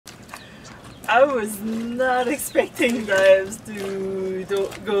I was not expecting dives to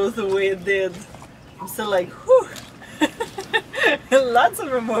go the way it did. I'm still like, whew. Lots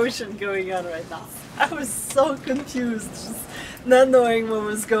of emotion going on right now. I was so confused, just not knowing what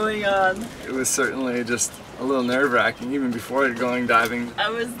was going on. It was certainly just a little nerve-wracking even before going diving. I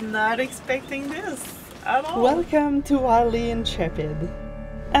was not expecting this at all. Welcome to Wildly Intrepid.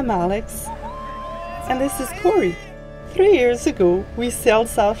 I'm Alex, and this is Cory. 3 years ago, we sailed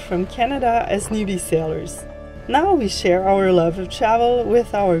south from Canada as newbie sailors. Now we share our love of travel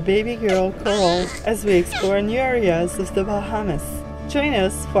with our baby girl Coral as we explore new areas of the Bahamas. Join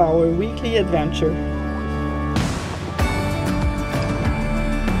us for our weekly adventure.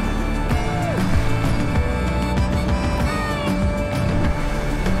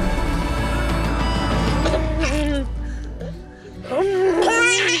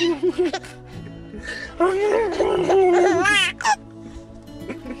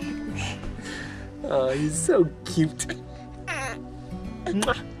 Oh, he's so cute. I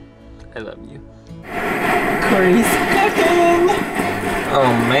love you. Cory's cooking! Oh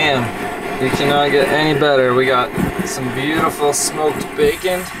man, you cannot get any better. We got some beautiful smoked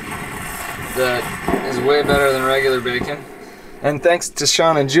bacon that is way better than regular bacon. And thanks to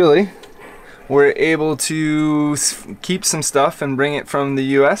Sean and Julie, we're able to keep some stuff and bring it from the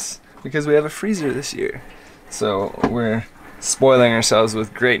US because we have a freezer this year. So we're spoiling ourselves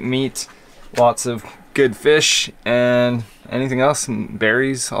with great meat, lots of good fish, and anything else, and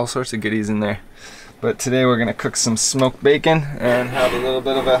berries, all sorts of goodies in there. But today we're gonna cook some smoked bacon and have a little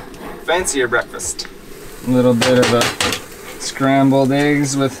bit of a fancier breakfast. A little bit of a scrambled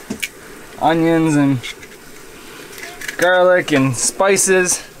eggs with onions and garlic and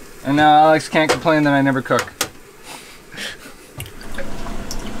spices. And now Alex can't complain that I never cook.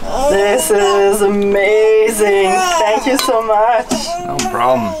 This is amazing! Thank you so much! No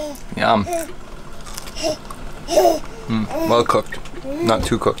problem. Yum. Well cooked. Not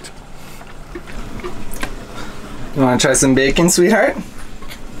too cooked. You wanna try some bacon, sweetheart?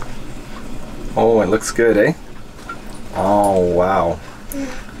 Oh, it looks good, eh? Oh, wow.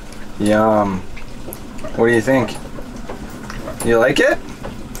 Yum. What do you think? You like it?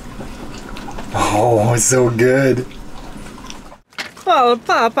 Oh, it's so good. Well,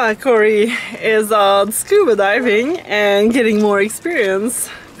 Papa Cory is out scuba diving and getting more experience.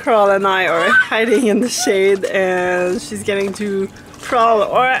 Coral and I are hiding in the shade and she's getting to crawl,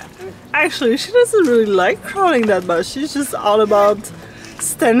 or actually she doesn't really like crawling that much. She's just all about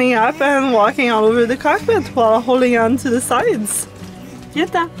standing up and walking all over the cockpit while holding on to the sides.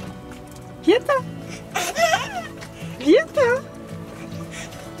 Vieta! Vieta! Vieta!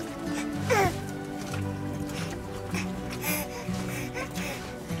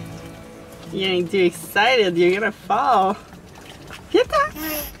 You're getting too excited, you're gonna fall. Vieta!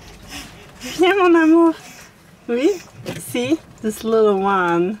 Viens mon amour! Oui? See? This little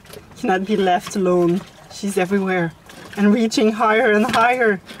one cannot be left alone. She's everywhere and reaching higher and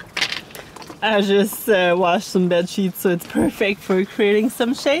higher. I just washed some bed sheets, so it's perfect for creating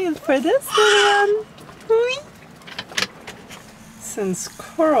some shade for this little one. Oui? Since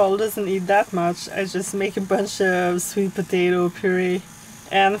Coral doesn't eat that much, I just make a bunch of sweet potato puree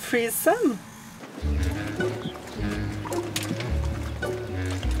and freeze some.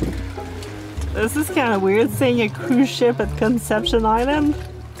 This is kind of weird, seeing a cruise ship at Conception Island.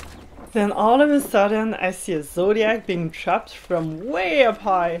 Then all of a sudden I see a Zodiac being dropped from way up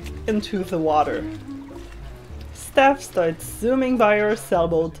high into the water. Staff starts zooming by our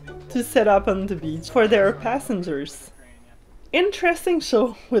sailboat to set up on the beach for their passengers. Interesting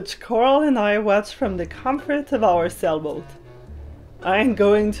show which Coral and I watch from the comfort of our sailboat. I ain't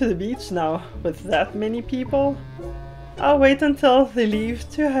going to the beach now with that many people. I'll wait until they leave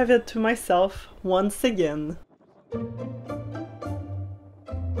to have it to myself once again.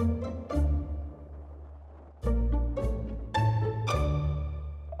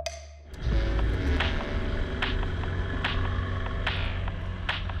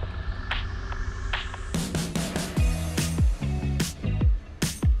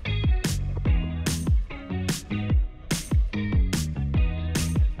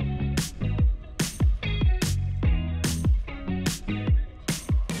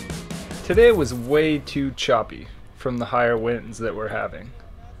 Today was way too choppy from the higher winds that we're having.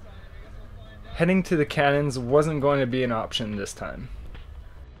 Heading to the canyons wasn't going to be an option this time.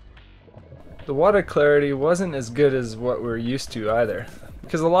 The water clarity wasn't as good as what we're used to either,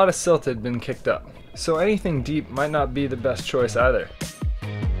 because a lot of silt had been kicked up, so anything deep might not be the best choice either.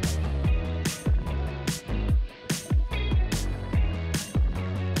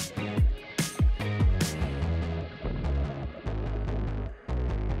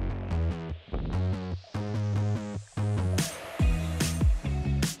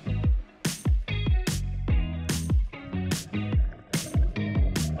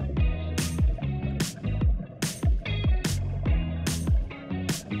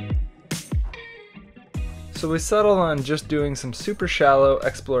 So we settled on just doing some super shallow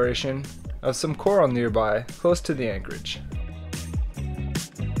exploration of some coral nearby, close to the anchorage.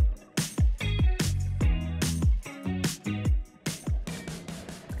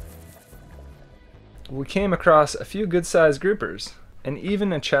 We came across a few good-sized groupers, and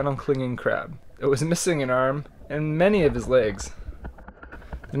even a channel-clinging crab that was missing an arm and many of his legs.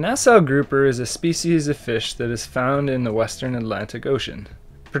 The Nassau grouper is a species of fish that is found in the western Atlantic Ocean,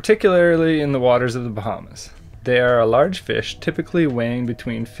 particularly in the waters of the Bahamas. They are a large fish, typically weighing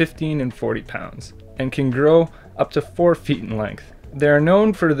between 15 and 40 pounds, and can grow up to 4 feet in length. They are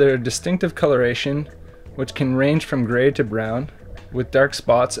known for their distinctive coloration, which can range from gray to brown, with dark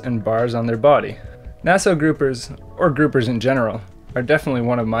spots and bars on their body. Nassau groupers, or groupers in general, are definitely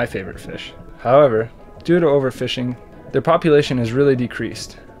one of my favorite fish. However, due to overfishing, their population has really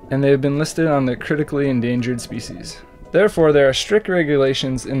decreased, and they have been listed on the critically endangered species. Therefore, there are strict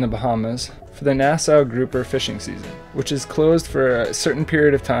regulations in the Bahamas for the Nassau grouper fishing season, which is closed for a certain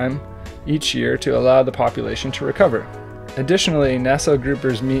period of time each year to allow the population to recover. Additionally, Nassau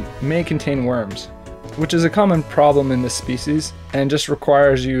groupers' meat may contain worms, which is a common problem in this species and just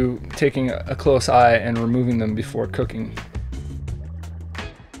requires you taking a close eye and removing them before cooking.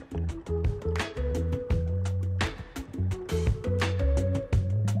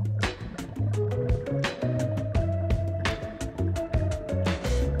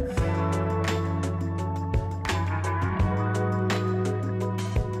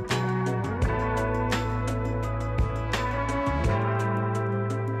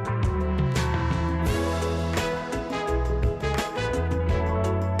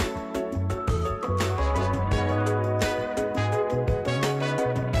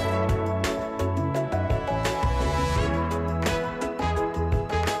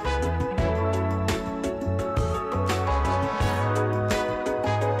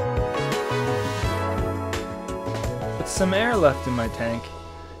 With some air left in my tank,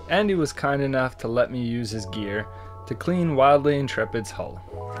 Andy was kind enough to let me use his gear to clean Wildly Intrepid's hull.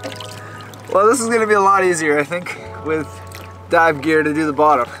 Well, this is going to be a lot easier, I think, with dive gear to do the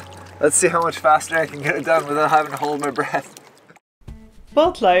bottom. Let's see how much faster I can get it done without having to hold my breath.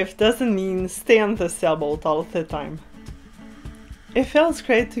 Boat life doesn't mean stay on the sailboat all the time. It feels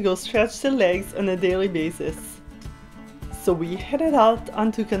great to go stretch the legs on a daily basis. So we headed out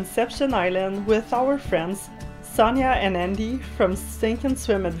onto Conception Island with our friends Sonia and Andy from Sink and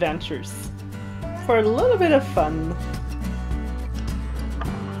Swim Adventures for a little bit of fun.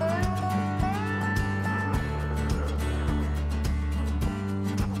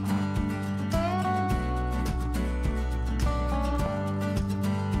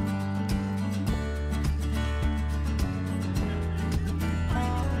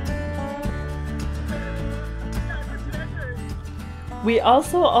 We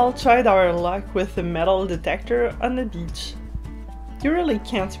also all tried our luck with the metal detector on the beach. You really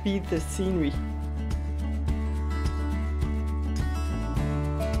can't beat the scenery.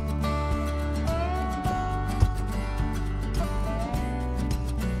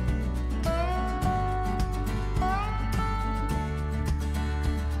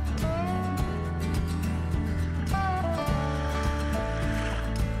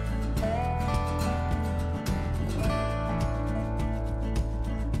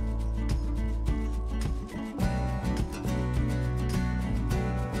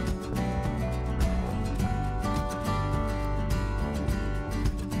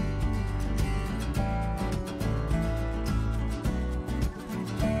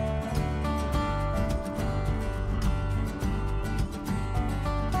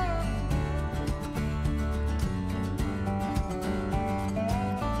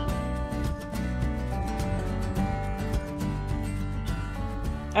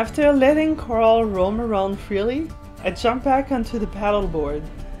 After letting Coral roam around freely, I jumped back onto the paddleboard.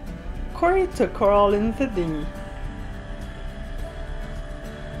 Cory took Coral in the dinghy.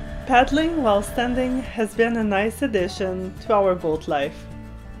 Paddling while standing has been a nice addition to our boat life.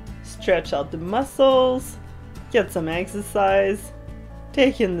 Stretch out the muscles, get some exercise,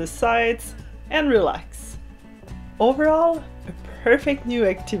 take in the sights, and relax. Overall, a perfect new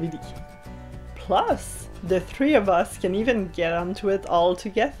activity. Plus, the three of us can even get onto it all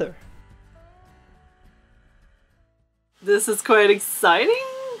together. This is quite exciting.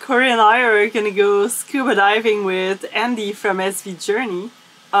 Cory and I are gonna go scuba diving with Andy from SV Journey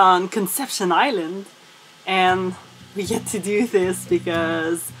on Conception Island. And we get to do this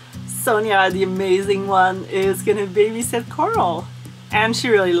because Sonia, the amazing one, is gonna babysit Coral. And she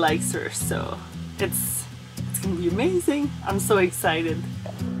really likes her, so it's gonna be amazing. I'm so excited.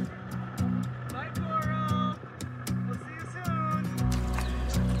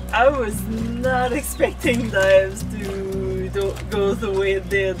 I was not expecting dives to go the way it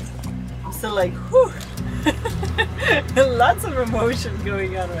did. I'm still like, whew! Lots of emotion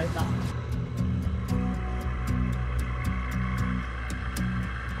going on right now.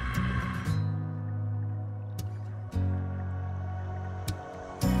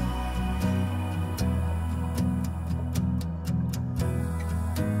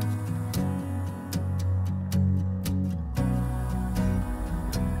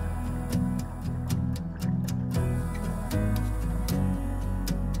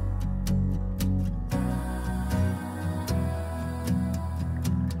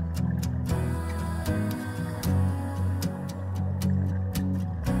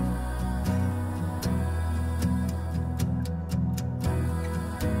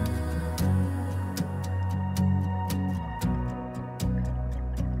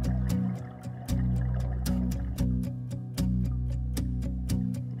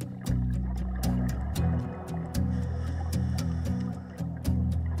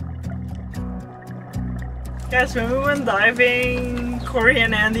 Guys, when we went diving, Cory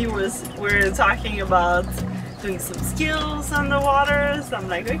and Andy were talking about doing some skills underwater, so I'm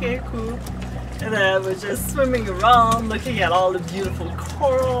like, okay, cool. And then we're just swimming around, looking at all the beautiful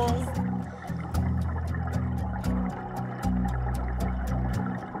corals.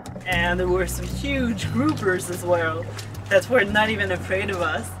 And there were some huge groupers as well that were not even afraid of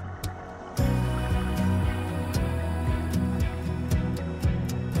us.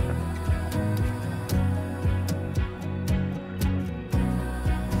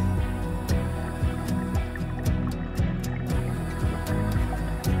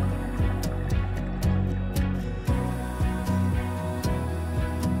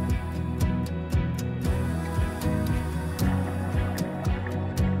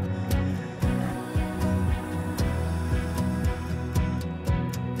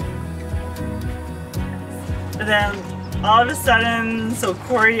 But then all of a sudden, so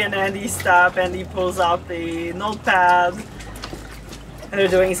Cory and Andy stop, Andy pulls out the notepad and they're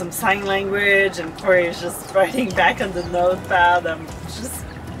doing some sign language and Cory is just writing back on the notepad. I'm just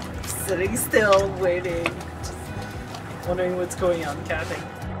sitting still, waiting, just wondering what's going on, capping.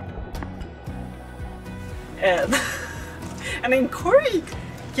 And then Cory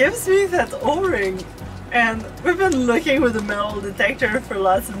gives me that O-ring. And we've been looking with the metal detector for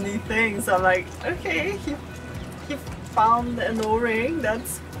lots of neat things. I'm like, okay, he found an O-ring.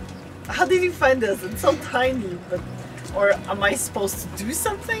 That's... How did you find this? It's so tiny, but... Or am I supposed to do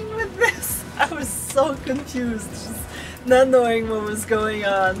something with this? I was so confused, just not knowing what was going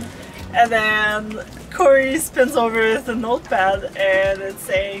on. And then Cory spins over the notepad and it's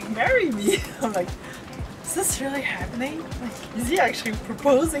saying, marry me. I'm like, is this really happening? Like, is he actually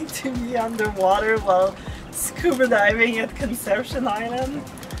proposing to me underwater while scuba diving at Conception Island?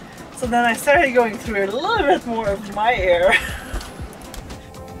 So then I started going through a little bit more of my air.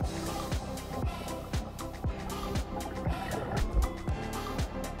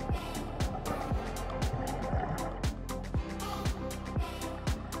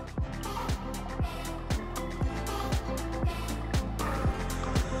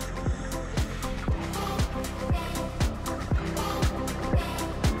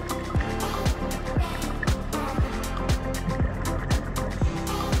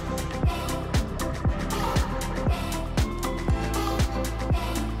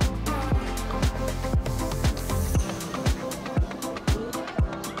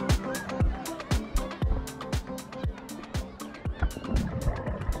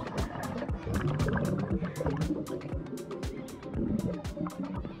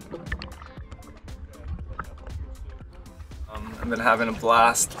 I've been having a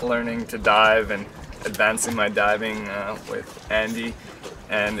blast learning to dive and advancing my diving with Andy,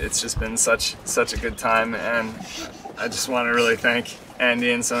 and it's just been such a good time, and I just want to really thank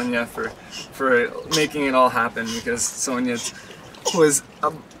Andy and Sonia for making it all happen, because Sonia was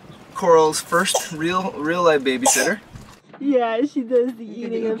Coral's first real life babysitter. Yeah, she does the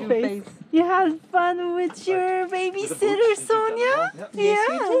eating of face. You had fun with your babysitter, Sonia? Yes,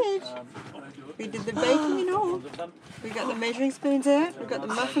 we did. We did the baking and all. We got the measuring spoons out, we got the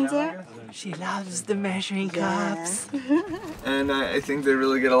muffins out. She loves the measuring cups. And I think they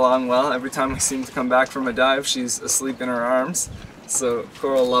really get along well. Every time we seem to come back from a dive, she's asleep in her arms. So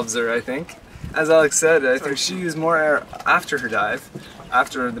Coral loves her, I think. As Alex said, I think she used more air after her dive,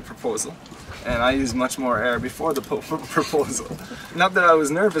 after the proposal. And I used much more air before the proposal. Not that I was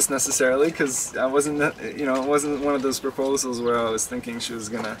nervous necessarily, because I wasn't, you know, it wasn't one of those proposals where I was thinking she was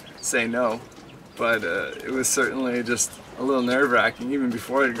gonna say no. But it was certainly just a little nerve-wracking, even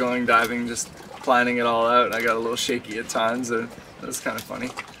before going diving, just planning it all out. I got a little shaky at times, and That was kind of funny.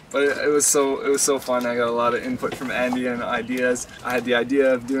 But it was so fun. I got a lot of input from Andy and ideas. I had the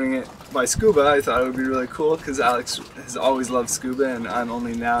idea of doing it by scuba. I thought it would be really cool because Alex has always loved scuba and I'm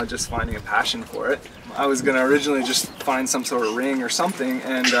only now just finding a passion for it. I was gonna originally just find some sort of ring or something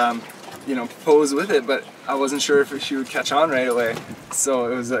and you know, pose with it, but I wasn't sure if she would catch on right away.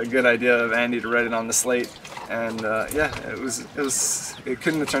 So it was a good idea of Andy to write it on the slate. And yeah, it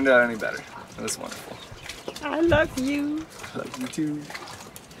couldn't have turned out any better. It was wonderful. I love you. I love you too.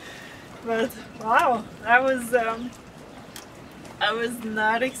 But wow, I was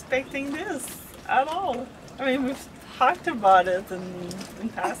not expecting this at all. I mean, we've talked about it in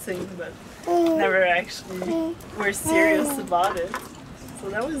passing, but never actually were serious about it. So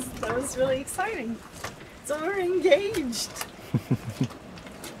that was really exciting. So we're engaged.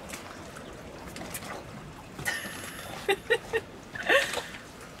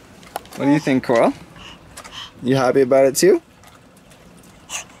 What do you think, Coral? You happy about it too?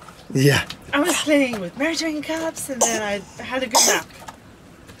 Yeah. I was playing with measuring cups and then I had a good nap.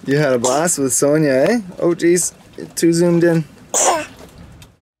 You had a blast with Sonia, eh? Oh geez, too zoomed in.